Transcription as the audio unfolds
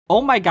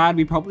Oh my god,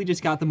 we probably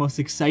just got the most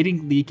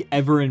exciting leak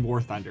ever in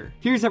War Thunder.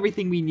 Here's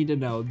everything we need to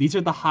know. These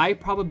are the high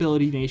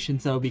probability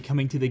nations that will be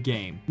coming to the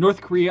game. North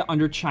Korea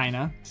under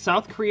China,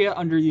 South Korea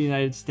under the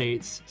United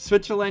States,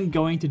 Switzerland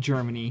going to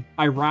Germany,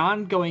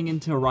 Iran going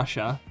into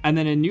Russia, and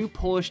then a new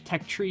Polish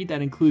tech tree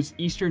that includes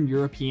Eastern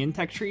European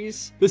tech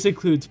trees. This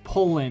includes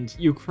Poland,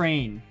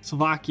 Ukraine,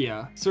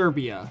 Slovakia,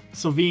 Serbia,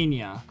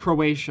 Slovenia,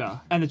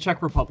 Croatia, and the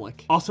Czech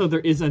Republic. Also, there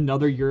is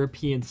another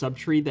European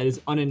subtree that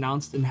is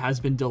unannounced and has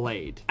been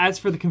delayed. As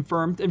for the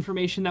confirmed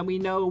information that we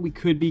know, we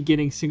could be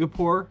getting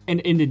Singapore and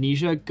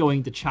Indonesia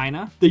going to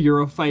China. The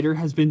Eurofighter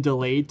has been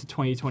delayed to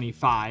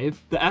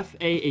 2025. The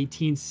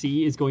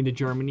FA-18C is going to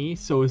Germany,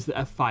 so is the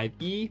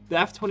F-5E. The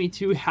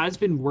F-22 has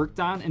been worked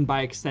on, and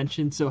by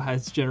extension, so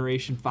has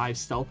Generation 5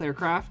 stealth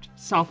aircraft.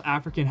 South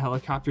African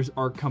helicopters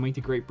are coming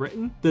to Great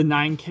Britain. The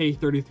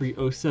 9K-33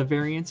 OSA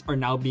variants are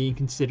now being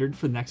considered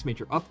for the next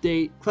major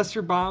update.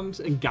 Cluster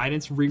bombs and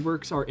guidance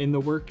reworks are in the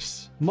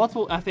works.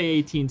 Multiple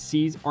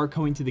FA-18Cs are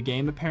coming to the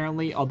game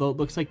apparently, although it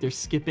looks like they're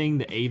skipping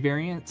the A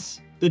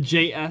variants. The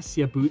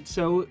JS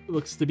Yabutso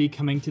looks to be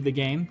coming to the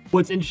game.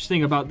 What's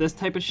interesting about this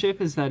type of ship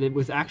is that it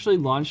was actually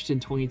launched in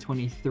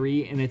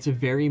 2023 and it's a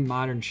very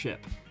modern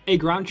ship. A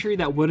ground tree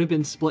that would have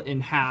been split in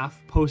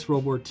half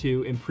post-World War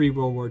II and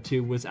pre-World War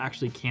II was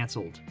actually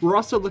cancelled. We're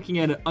also looking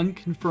at an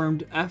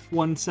unconfirmed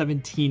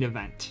F-117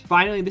 event.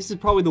 Finally, this is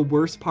probably the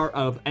worst part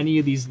of any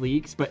of these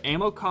leaks, but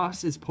ammo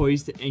cost is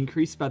poised to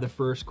increase by the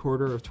first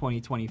quarter of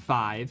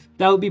 2025.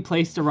 That will be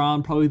placed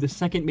around probably the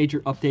second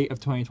major update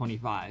of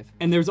 2025.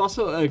 And there's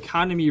also an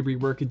economy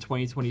rework in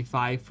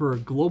 2025 for a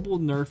global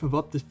nerf of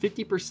up to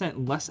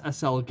 50% less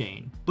SL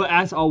gain. But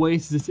as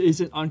always, this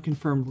is an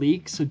unconfirmed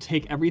leak, so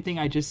take everything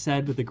I just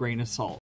said with a grain of salt.